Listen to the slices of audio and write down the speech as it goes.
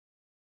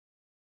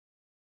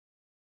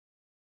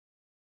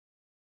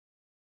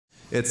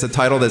It's a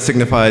title that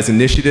signifies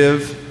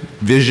initiative,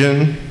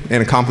 vision,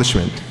 and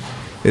accomplishment.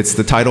 It's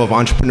the title of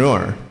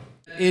entrepreneur.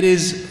 It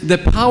is the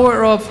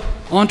power of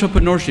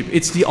entrepreneurship.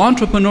 It's the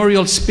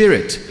entrepreneurial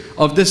spirit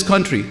of this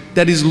country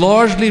that is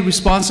largely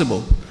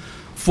responsible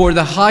for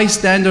the high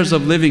standards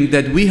of living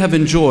that we have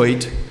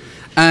enjoyed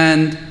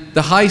and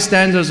the high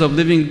standards of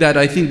living that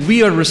I think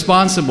we are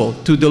responsible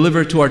to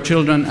deliver to our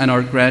children and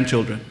our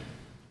grandchildren.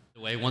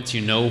 Once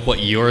you know what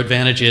your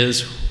advantage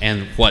is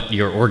and what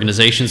your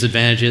organization's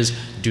advantage is,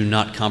 do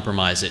not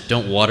compromise it.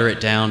 Don't water it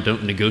down.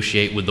 Don't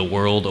negotiate with the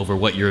world over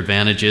what your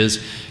advantage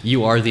is.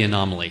 You are the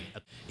anomaly.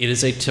 It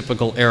is a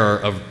typical error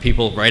of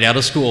people right out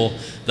of school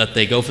that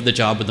they go for the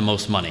job with the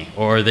most money,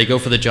 or they go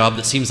for the job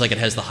that seems like it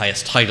has the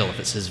highest title, if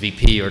it says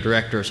VP or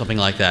director or something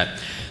like that.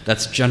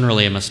 That's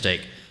generally a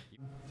mistake.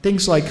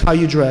 Things like how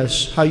you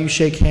dress, how you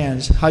shake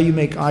hands, how you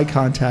make eye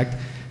contact.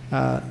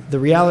 The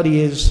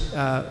reality is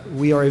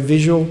we are a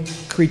visual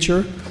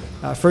creature.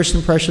 First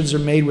impressions are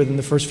made within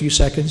the first few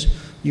seconds.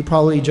 You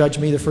probably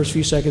judged me the first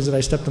few seconds that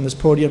I stepped on this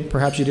podium.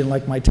 Perhaps you didn't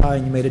like my tie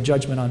and you made a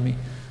judgment on me.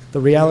 The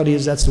reality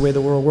is that's the way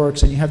the world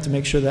works, and you have to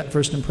make sure that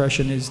first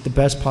impression is the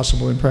best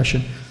possible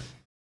impression.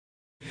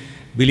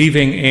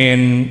 Believing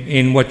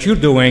in what you're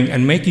doing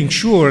and making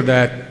sure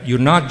that you're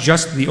not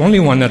just the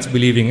only one that's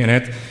believing in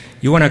it.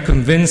 You want to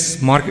convince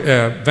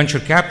venture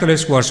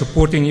capitalists who are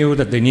supporting you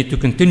that they need to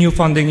continue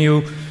funding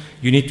you.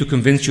 You need to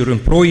convince your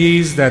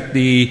employees that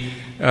the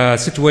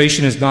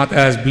situation is not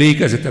as bleak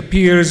as it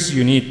appears.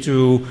 You need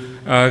to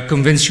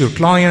convince your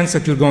clients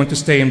that you're going to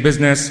stay in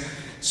business.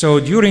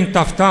 So during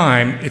tough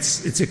time,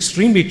 it's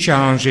extremely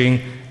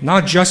challenging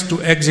not just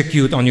to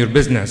execute on your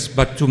business,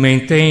 but to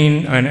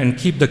maintain and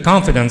keep the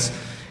confidence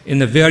in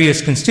the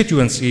various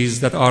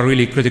constituencies that are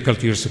really critical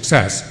to your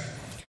success.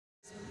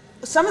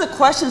 Some of the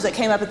questions that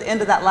came up at the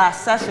end of that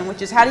last session,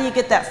 which is how do you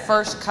get that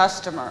first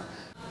customer?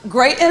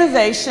 Great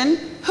innovation.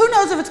 Who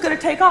knows if it's going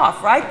to take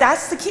off, right?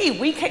 That's the key.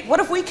 What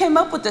if we came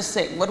up with this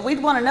thing? What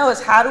we'd want to know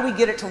is how do we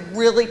get it to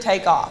really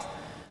take off?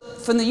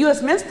 From the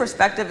U.S. Mint's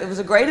perspective, it was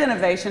a great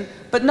innovation,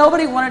 but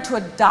nobody wanted to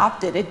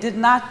adopt it. It did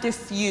not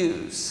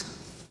diffuse.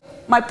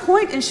 My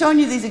point in showing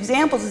you these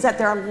examples is that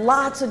there are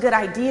lots of good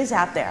ideas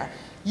out there.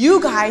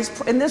 You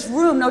guys in this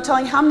room, no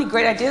telling how many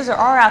great ideas there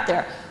are out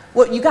there.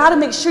 What you got to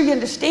make sure you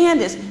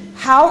understand is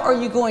how are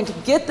you going to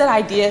get that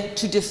idea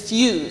to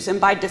diffuse?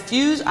 And by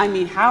diffuse, I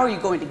mean how are you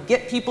going to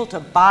get people to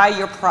buy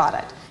your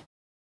product?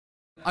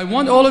 I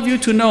want all of you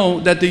to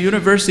know that the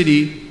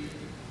university,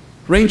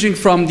 ranging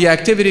from the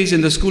activities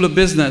in the School of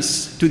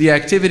Business to the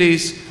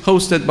activities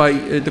hosted by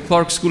the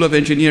Clark School of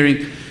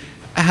Engineering,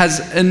 has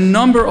a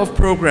number of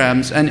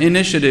programs and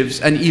initiatives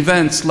and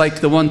events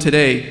like the one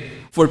today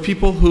for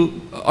people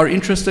who are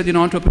interested in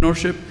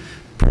entrepreneurship,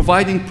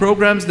 providing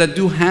programs that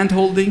do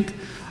hand-holding,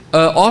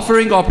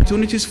 offering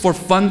opportunities for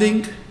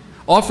funding,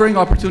 offering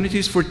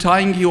opportunities for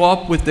tying you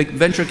up with the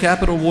venture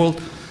capital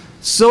world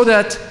so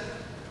that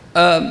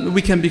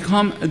we can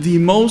become the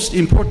most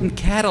important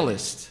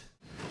catalyst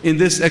in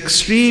this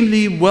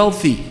extremely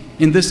wealthy,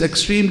 in this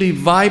extremely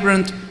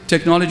vibrant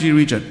technology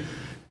region.